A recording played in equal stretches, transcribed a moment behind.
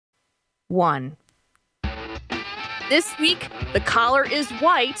1. This week, the collar is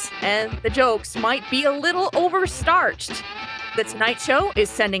white and the jokes might be a little overstarched. The Tonight Show is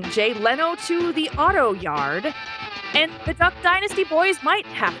sending Jay Leno to the auto yard. And the Duck Dynasty boys might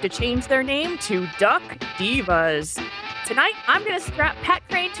have to change their name to Duck Divas. Tonight, I'm going to strap Pat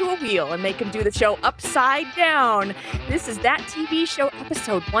Crane to a wheel and make him do the show upside down. This is That TV Show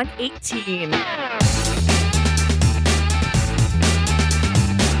episode 118.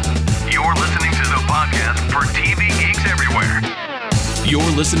 You're listening to the podcast for TV geeks everywhere. You're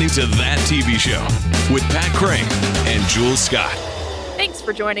listening to That TV Show with Pat Crane and Jules Scott. Thanks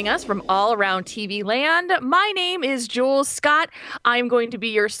for joining us from all around TV land. My name is Jules Scott. I'm going to be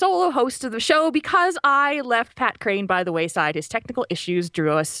your solo host of the show because I left Pat Crane by the wayside. His technical issues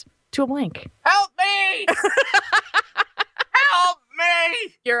drew us to a blank. Help me! Help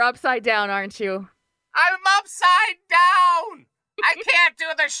me! You're upside down, aren't you? I'm upside down! I can't do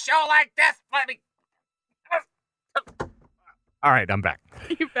the show like this, buddy. All right, I'm back.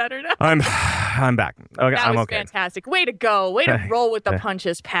 You better not. I'm back. Okay, That I'm was okay. fantastic. Way to go. Way to roll with the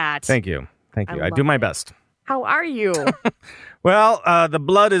punches, Pat. Thank you. I love do my it. best. How are you? Well, the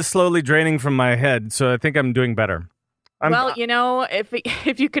blood is slowly draining from my head, so I think I'm doing better. Well, you know,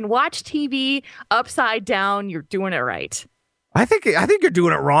 if you can watch TV upside down, you're doing it right. I think you're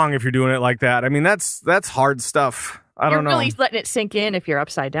doing it wrong if you're doing it like that. I mean, that's hard stuff. I don't know. You're really letting it sink in if you're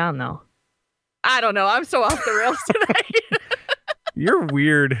upside down, though. I don't know. I'm so off the rails today. You're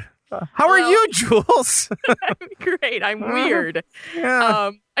weird. How are you, Jules? I'm great. I'm weird.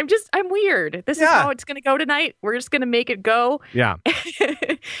 Yeah. I'm weird. This is how it's going to go tonight. We're just going to make it go. Yeah.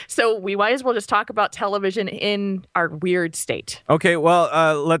 So we might as well just talk about television in our weird state. Okay,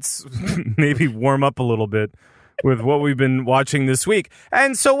 well, let's maybe warm up a little bit with what we've been watching this week.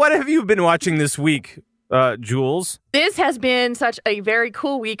 And so what have you been watching this week, Jules? This has been such a very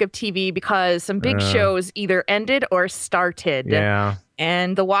cool week of TV because some big shows either ended or started. Yeah.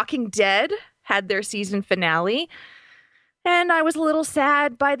 And The Walking Dead had their season finale. And I was a little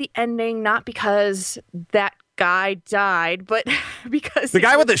sad by the ending, not because that guy died, but because... The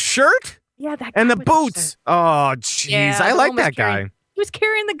guy with the shirt? Yeah, that guy And the with boots. Oh, jeez. Yeah, I the like homeless that guy. He was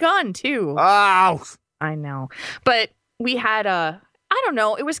carrying the gun, too. Oh. I know. But we had I don't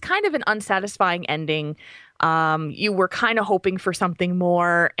know, it was kind of an unsatisfying ending. You were kind of hoping for something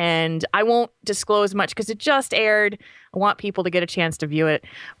more, and I won't disclose much because it just aired. I want people to get a chance to view it,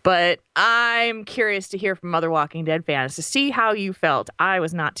 but I'm curious to hear from other Walking Dead fans to see how you felt. I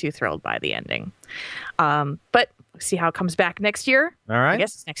was not too thrilled by the ending, but see how it comes back next year. All right. I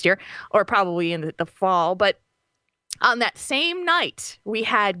guess it's next year, or probably in the fall, but on that same night, we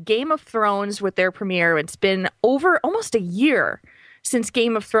had Game of Thrones with their premiere. It's been over almost a year since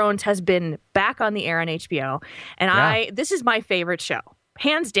Game of Thrones has been back on the air on HBO. And this is my favorite show.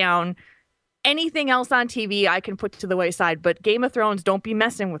 Hands down. Anything else on TV I can put to the wayside, but Game of Thrones, don't be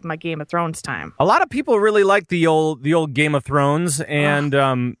messing with my Game of Thrones time. A lot of people really like the old Game of Thrones,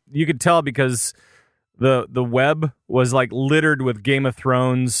 and you could tell because the web was like littered with Game of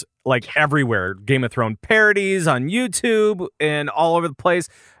Thrones everywhere. Game of Thrones parodies on YouTube and all over the place.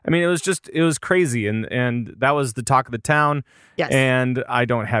 I mean, it was crazy, and that was the talk of the town. Yes. And I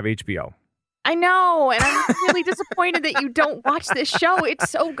don't have HBO. I know, and I'm really disappointed that you don't watch this show. It's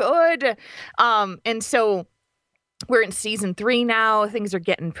so good. And so we're in season 3 now. Things are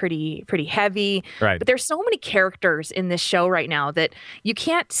getting pretty heavy. Right. But there's so many characters in this show right now that you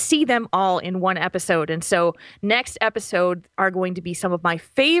can't see them all in one episode. And so next episode are going to be some of my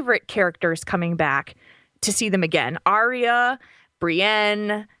favorite characters coming back to see them again. Arya,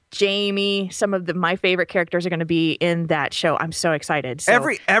 Brienne, Jamie, some of my favorite characters are going to be in that show. I'm so excited. So,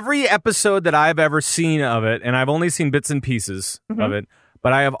 Every episode that I've ever seen of it, and I've only seen bits and pieces of it,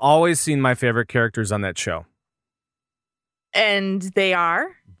 but I have always seen my favorite characters on that show. And they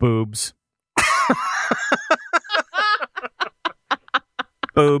are? Boobs.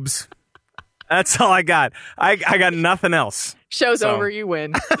 Boobs. That's all I got. I got nothing else. Show's over, you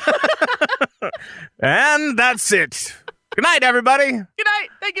win. And that's it. Good night, everybody. Good night.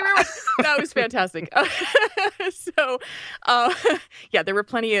 Thank you very much. That was fantastic. There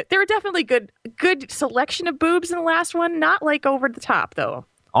were definitely good selection of boobs in the last one. Not like over the top, though.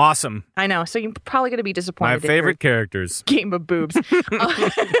 Awesome. I know. So you're probably going to be disappointed. My favorite characters. Game of boobs.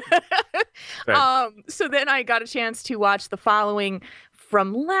 So then I got a chance to watch the following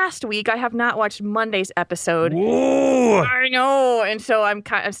from last week. I have not watched Monday's episode. Ooh. I know. And so I'm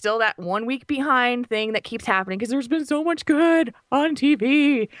still that 1 week behind thing that keeps happening because there's been so much good on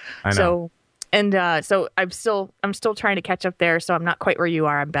TV. I know. So I'm still trying to catch up there. So I'm not quite where you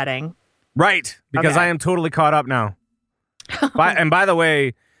are, I'm betting. Right. Because Okay. I am totally caught up now. By the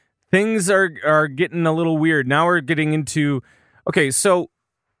way, things are getting a little weird. Now we're getting into, okay, so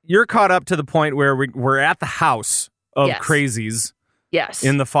you're caught up to the point where we're at the house of Yes. crazies Yes.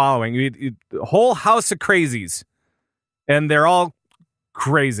 in the following. The whole house of crazies, and they're all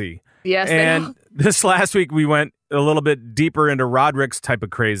crazy. Yes. they And all- this last week we went a little bit deeper into Roderick's type of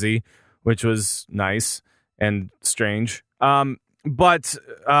crazy, which was nice and strange. But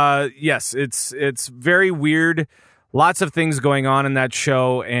yes, it's very weird. Lots of things going on in that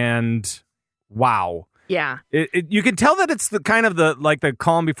show, and wow. yeah. You can tell that it's the kind of the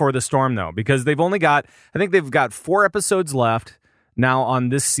calm before the storm, though, because they've got 4 episodes left now on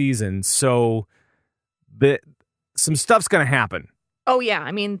this season. So some stuff's going to happen. Oh, yeah.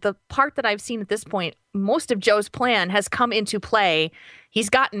 I mean, the part that I've seen at this point, most of Joe's plan has come into play. He's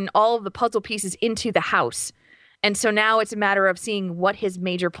gotten all of the puzzle pieces into the house. And so now it's a matter of seeing what his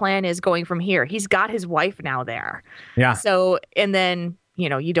major plan is going from here. He's got his wife now there. Yeah. So, and then,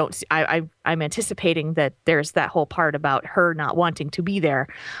 you don't see, I'm anticipating that there's that whole part about her not wanting to be there.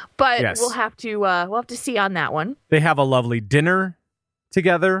 But Yes. we'll have to see on that one. They have a lovely dinner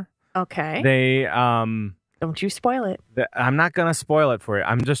together. Okay. They Don't you spoil it. I'm not gonna spoil it for you.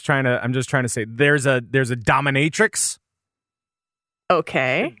 I'm just trying to say there's a dominatrix.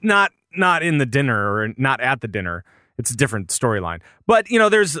 Okay. Not in the dinner or not at the dinner. It's a different storyline. But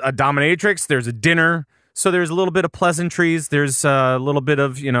there's a dominatrix. There's a dinner. So there's a little bit of pleasantries. There's a little bit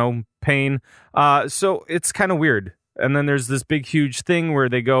of pain. So it's kind of weird. And then there's this big huge thing where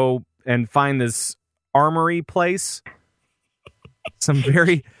they go and find this armory place. Some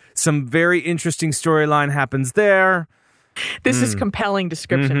very interesting storyline happens there. This is compelling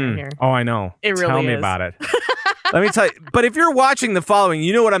description right here. Oh, I know. It really Tell me is. about it. Let me tell you. But if you're watching the following,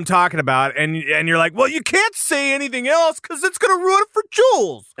 you know what I'm talking about, and you're like, well, you can't say anything else because it's going to ruin it for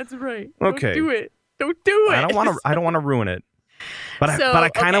Jules. That's right. Okay. Don't do it. Don't do it. I don't want to ruin it, but So, I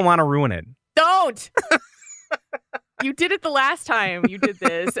kind of want to ruin it. Don't. You did it the last time you did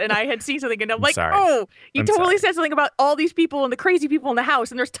this, and I had seen something, and I'm like, sorry. oh, you I'm totally sorry. said something about all these people and the crazy people in the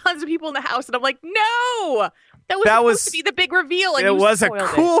house, and there's tons of people in the house, and I'm like, no, that was supposed to be the big reveal, and It you was a spoiled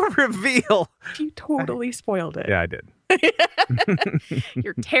cool reveal. it. You totally spoiled it. Yeah, I did.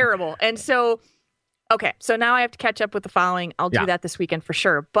 You're terrible. And so, okay, so now I have to catch up with the following. I'll do Yeah. that this weekend for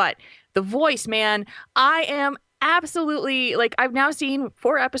sure. But The Voice, man, I am absolutely, I've now seen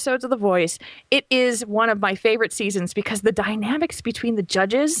 4 episodes of The Voice. It is one of my favorite seasons because the dynamics between the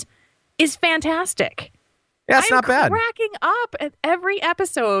judges is fantastic. Yeah, it's not bad. I'm cracking up at every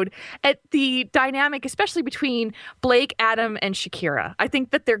episode at the dynamic, especially between Blake, Adam, and Shakira. I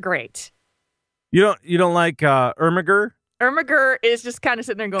think that they're great. You don't like Ermiger? Ermiger is just kind of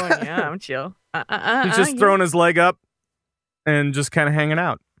sitting there going, yeah, I'm chill. He's just throwing his leg up and just kind of hanging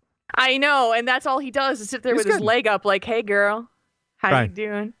out. I know, and that's all he does is sit there He's with his good. leg up like, hey, girl, how you Right.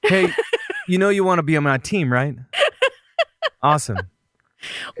 doing? Hey, you want to be on my team, right? Awesome.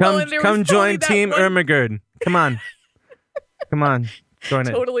 Well, Come and there was come totally join that Team one- Ermigerd. Come on. Join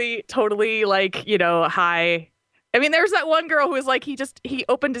it. Totally high. I mean, there's that one girl who was like, he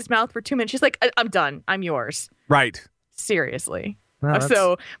opened his mouth for 2 minutes. She's like, I'm done. I'm yours. Right. Seriously. No, that's-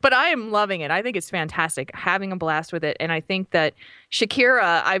 So, but I am loving it. I think it's fantastic, having a blast with it. And I think that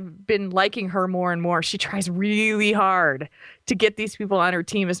Shakira, I've been liking her more and more. She tries really hard to get these people on her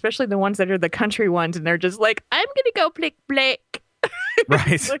team, especially the ones that are the country ones. And they're just like, I'm going to go Blake.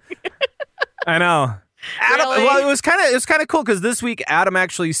 Right. I know. Adam, Really? well, it was kind of cool because this week Adam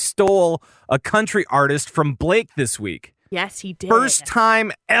actually stole a country artist from Blake this week. Yes, he did. First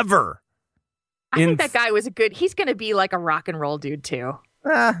time ever. I think that guy was he's going to be like a rock and roll dude too.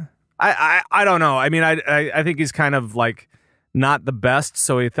 I don't know. I mean, I think he's kind of like not the best,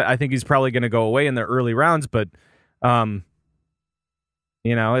 so I think he's probably going to go away in the early rounds. But, I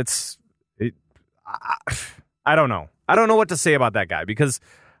don't know. I don't know what to say about that guy because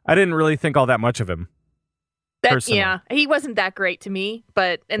I didn't really think all that much of him. Personally. Yeah, he wasn't that great to me,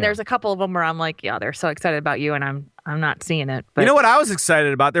 but there's a couple of them where I'm like, yeah, they're so excited about you, and I'm not seeing it. But You know what I was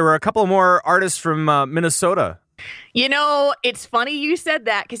excited about? There were a couple more artists from Minnesota. It's funny you said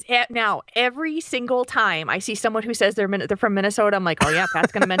that because now every single time I see someone who says they're from Minnesota, I'm like, oh yeah,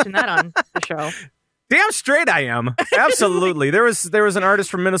 Pat's going to mention that on the show. Damn straight I am. Absolutely. There was an artist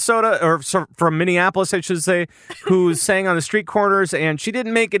from Minnesota, or from Minneapolis, I should say, who sang on the street corners, and she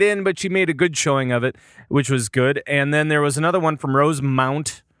didn't make it in, but she made a good showing of it, which was good. And then there was another one from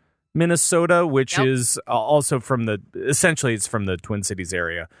Rosemount, Minnesota, which is also essentially it's from the Twin Cities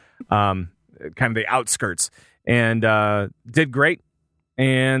area, kind of the outskirts, and did great.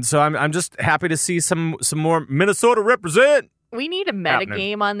 And so I'm just happy to see some more Minnesota represent. We need a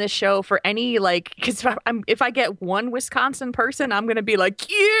metagame on this show for any because if I get one Wisconsin person, I'm gonna be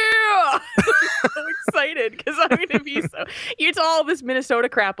like, yeah, excited because I'm going to be so. It's all this Minnesota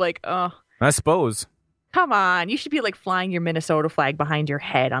crap. Like, oh, I suppose. come on. You should be like flying your Minnesota flag behind your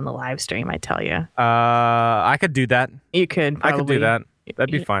head on the live stream, I tell you. I could do that. You could probably. I could do that.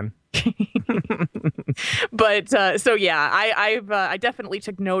 That'd be fun. But so yeah, I definitely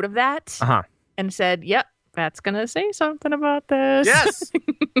took note of that and said, yep, Pat's gonna say something about this. Yes,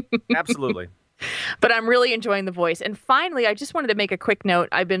 absolutely. But I'm really enjoying the voice. And finally, I just wanted to make a quick note.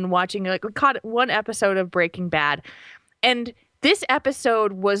 I've been watching, we caught one episode of Breaking Bad, and this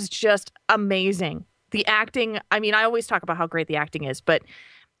episode was just amazing. The acting, I mean, I always talk about how great the acting is, but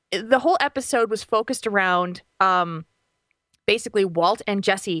the whole episode was focused around basically Walt and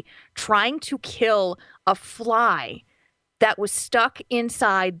Jesse trying to kill a fly that was stuck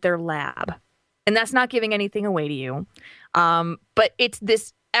inside their lab. And that's not giving anything away to you. But it's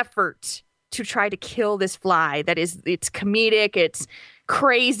this effort to try to kill this fly that is, it's comedic, it's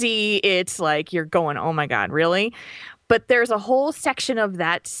crazy, it's like you're going, oh my God, really? But there's a whole section of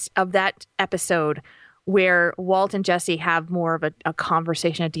that episode where Walt and Jesse have more of a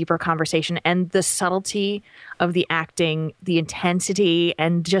conversation, a deeper conversation, and the subtlety of the acting, the intensity,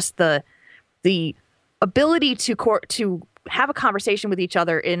 and just the ability to have a conversation with each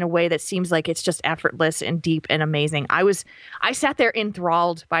other in a way that seems like it's just effortless and deep and amazing. I sat there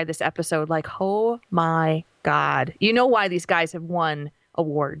enthralled by this episode, like, oh my God. You know why these guys have won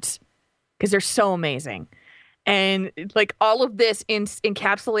awards? Because they're so amazing. And like all of this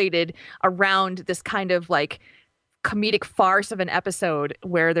encapsulated around this kind of like comedic farce of an episode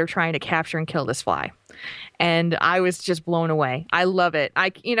where they're trying to capture and kill this fly. And I was just blown away. I love it.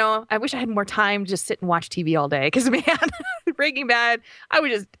 I wish I had more time to just sit and watch TV all day. Because man, Breaking Bad, I would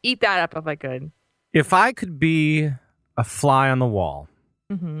just eat that up if I could. If I could be a fly on the wall,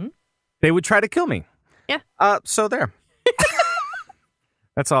 they would try to kill me. Yeah. So there.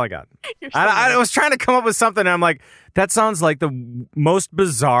 That's all I got. I was trying to come up with something, and I'm like, that sounds like the most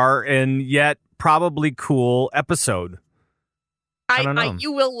bizarre and yet probably cool episode. I don't know.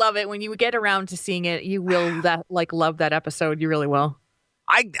 You will love it when you get around to seeing it. You will love that episode. You really will.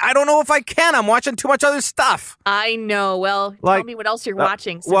 I don't know if I can. I'm watching too much other stuff. I know. Well, tell me what else you're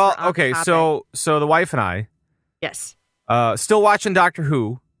watching. Well, okay. So the wife and I. Yes. Still watching Doctor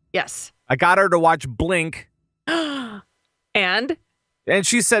Who. Yes. I got her to watch Blink. And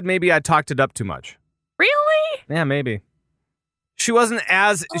she said maybe I talked it up too much. Really? Yeah, maybe. She wasn't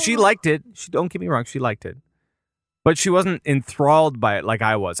she liked it. Don't get me wrong, she liked it. But she wasn't enthralled by it like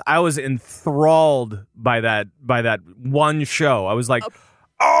I was. I was enthralled by that one show. I was like,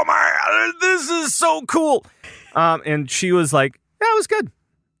 oh my, this is so cool. And she was like, yeah, it was good.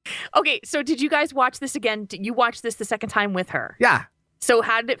 Okay, so did you guys watch this again? Did you watch this the second time with her? Yeah. So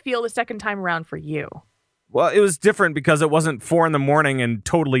how did it feel the second time around for you? Well, it was different because it wasn't 4 a.m. and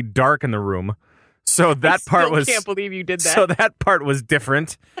totally dark in the room. So that part was. I can't believe you did that. So that part was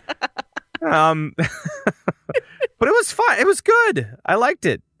different. But it was fun. It was good. I liked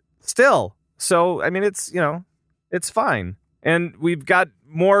it still. So, I mean, it's fine. And we've got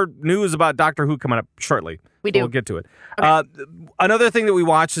more news about Doctor Who coming up shortly. We do. We'll get to it. Okay. Another thing that we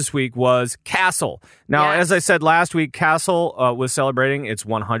watched this week was Castle. Now, as I said last week, Castle was celebrating its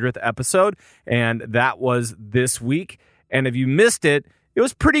 100th episode, and that was this week. And if you missed it, it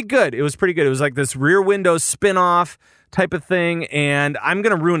was pretty good. It was like this Rear Window spinoff type of thing, and I'm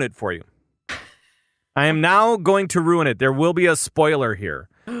going to ruin it for you. I am now going to ruin it. There will be a spoiler here.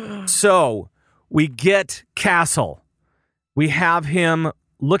 So, we get Castle. We have him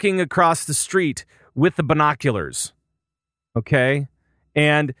looking across the street with the binoculars. Okay?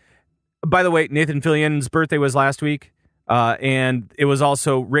 And by the way, Nathan Fillion's birthday was last week. And it was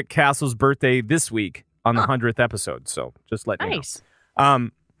also Rick Castle's birthday this week on the 100th episode. So just let you know.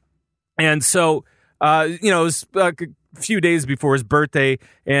 And so, it was a few days before his birthday,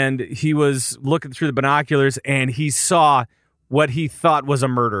 and he was looking through the binoculars, and he saw what he thought was a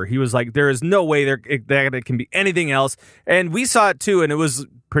murder. He was like, there is no way that it can be anything else. And we saw it too, and it was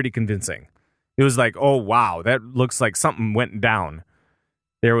pretty convincing. It was like, oh, wow, that looks like something went down.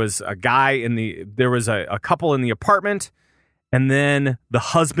 There was a couple in the apartment, and then the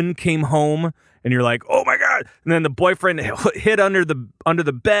husband came home, and you're like, oh my God. And then the boyfriend hid under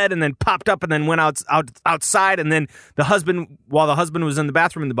the bed and then popped up and then went outside. And then while the husband was in the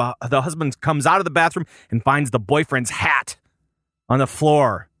bathroom, the husband comes out of the bathroom and finds the boyfriend's hat on the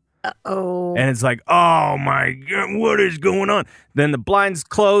floor. Uh-oh. And it's like, oh my God, what is going on? Then the blinds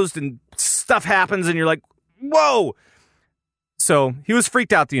closed and stuff happens and you're like, whoa. So he was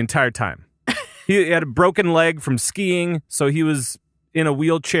freaked out the entire time. He had a broken leg from skiing, so he was in a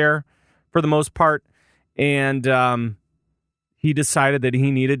wheelchair for the most part. And he decided that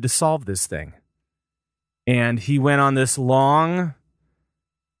he needed to solve this thing. And he went on this long,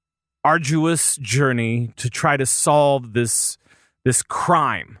 arduous journey to try to solve this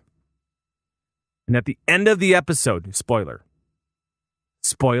crime. And at the end of the episode, spoiler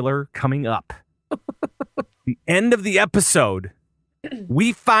coming up. The end of the episode,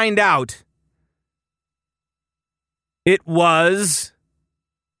 we find out it was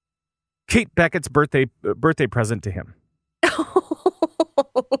Kate Beckett's birthday present to him.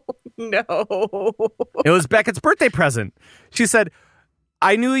 No. It was Beckett's birthday present. She said,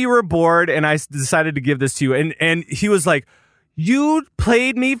 I knew you were bored and I decided to give this to you. And he was like, you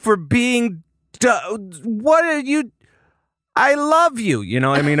played me for being, what are you? I love you. You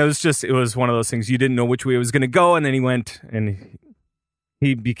know, I mean, it was one of those things. You didn't know which way it was going to go. And then he went and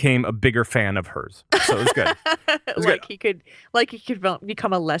he became a bigger fan of hers. So it was good. It was He could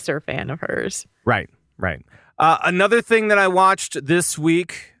become a lesser fan of hers. Right. Another thing that I watched this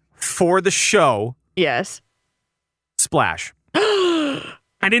week for the show. Yes. Splash.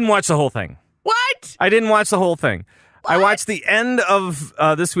 I didn't watch the whole thing. What? I didn't watch the whole thing. What? I watched the end of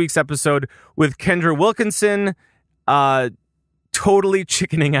this week's episode with Kendra Wilkinson totally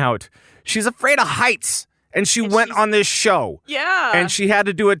chickening out. She's afraid of heights, and she went on this show. Yeah. And she had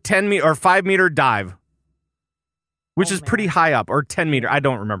to do a 10-meter or 5-meter dive, which is pretty high up, or 10-meter. I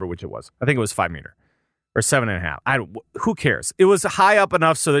don't remember which it was. I think it was 5-meter or 7.5. Who cares? It was high up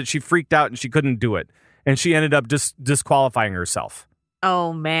enough so that she freaked out and she couldn't do it. And she ended up disqualifying herself.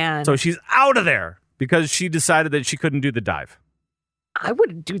 Oh, man. So she's out of there because she decided that she couldn't do the dive. I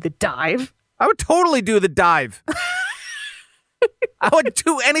wouldn't do the dive. I would totally do the dive. I would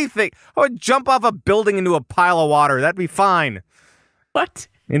do anything. I would jump off a building into a pile of water. That'd be fine. What?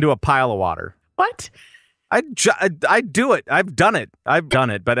 Into a pile of water. What? I'd do it. I've done it,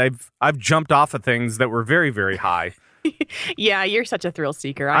 but I've jumped off of things that were very, very high. Yeah, you're such a thrill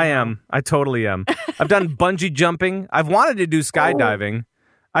seeker. I am. I totally am. I've done bungee jumping. I've wanted to do skydiving.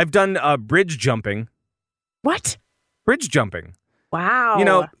 I've done bridge jumping. What? Bridge jumping.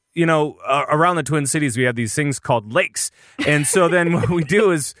 Wow. You know, around the Twin Cities, we have these things called lakes. And so then what we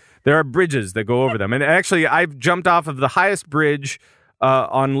do is there are bridges that go over them. And actually, I've jumped off of the highest bridge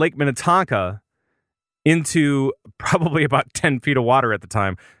on Lake Minnetonka into probably about 10 feet of water at the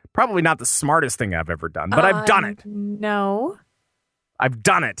time. Probably not the smartest thing I've ever done, but I've done it. No. I've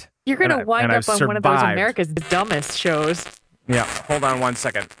done it. You're going to wind up on one of those America's Dumbest shows. Yeah, hold on one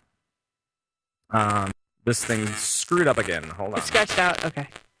second. This thing screwed up again. Hold on. It's sketched out. Okay.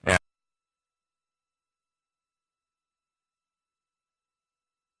 Yeah.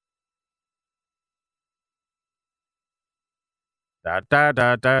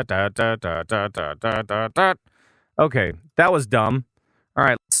 Okay, that was dumb. All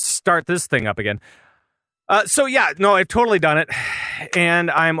right, let's start this thing up again. So yeah, no, I've totally done it,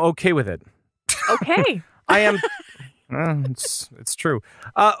 and I'm okay with it. Okay. I am. It's true.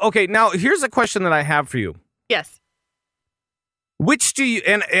 Okay, now here's a question that I have for you. Yes. Which do you,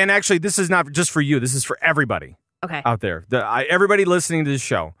 and actually this is not just for you, this is for everybody out there. Everybody listening to this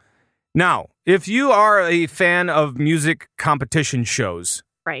show. Now, if you are a fan of music competition shows,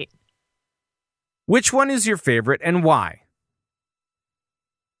 right, which one is your favorite and why?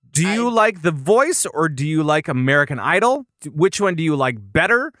 Do you like The Voice or do you like American Idol? Which one do you like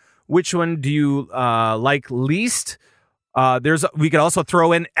better? Which one do you like least? We could also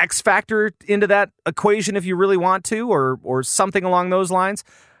throw in X Factor into that equation if you really want to, or something along those lines.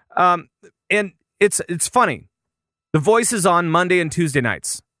 And it's funny. The Voice is on Monday and Tuesday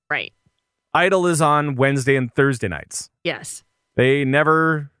nights. Right. Idol is on Wednesday and Thursday nights. Yes. They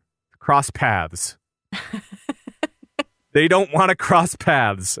never cross paths. They don't want to cross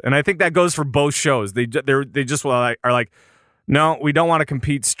paths, and I think that goes for both shows. They just are like, no, we don't want to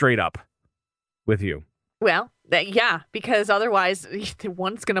compete straight up with you. Well, yeah, because otherwise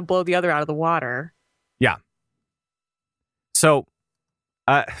one's going to blow the other out of the water. Yeah. So,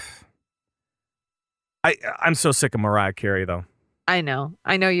 I'm so sick of Mariah Carey, though. I know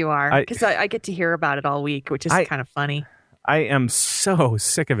you are, because I get to hear about it all week, which is kind of funny. I am so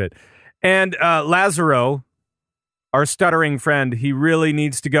sick of it. And Lazaro, our stuttering friend, he really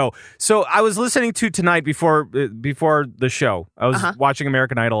needs to go. So I was listening to tonight before the show. I was watching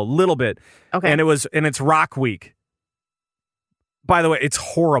American Idol a little bit. Okay. And it's Rock Week. By the way, it's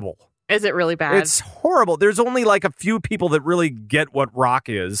horrible. Is it really bad? It's horrible. There's only like a few people that really get what rock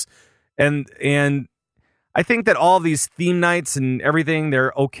is. And I think that all these theme nights and everything,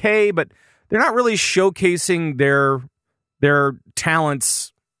 they're okay, but they're not really showcasing their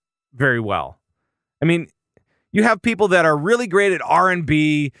talents very well. I mean, You have people that are really great at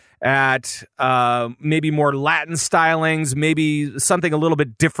R&B, at maybe more Latin stylings, maybe something a little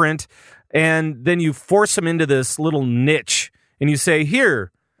bit different, and then you force them into this little niche, and you say,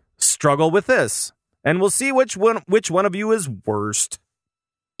 "Here, struggle with this, and we'll see which one of you is worst."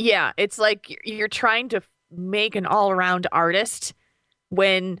 Yeah, it's like you're trying to make an all-around artist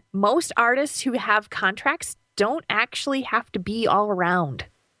when most artists who have contracts don't actually have to be all around.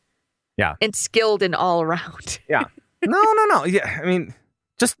 Yeah. And skilled in all around. Yeah. No. Yeah. I mean,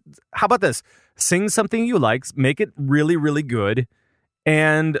 just how about this? Sing something you like, make it really, really good,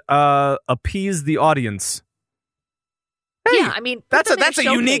 and appease the audience. Hey, yeah, I mean, that's a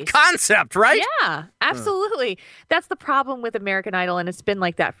unique concept, right? Yeah, absolutely. That's the problem with American Idol, and it's been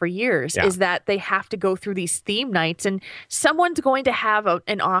like that for years, is that they have to go through these theme nights, and someone's going to have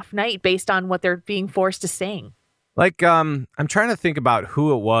an off night based on what they're being forced to sing. Like, I'm trying to think about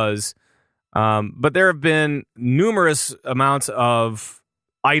who it was, but there have been numerous amounts of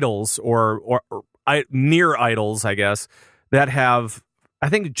idols or near idols, I guess, that have, I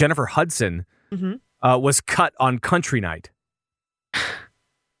think Jennifer Hudson was cut on country night.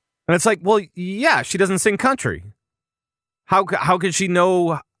 And it's like, well, yeah, she doesn't sing country. How could she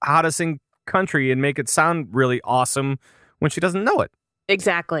know how to sing country and make it sound really awesome when she doesn't know it?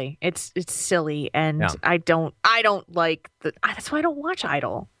 Exactly. It's silly, and I don't like the. That's why I don't watch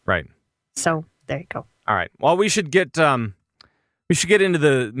Idol. Right. So there you go. All right. Well, we should get into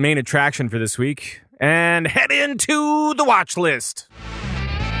the main attraction for this week and head into the watch list.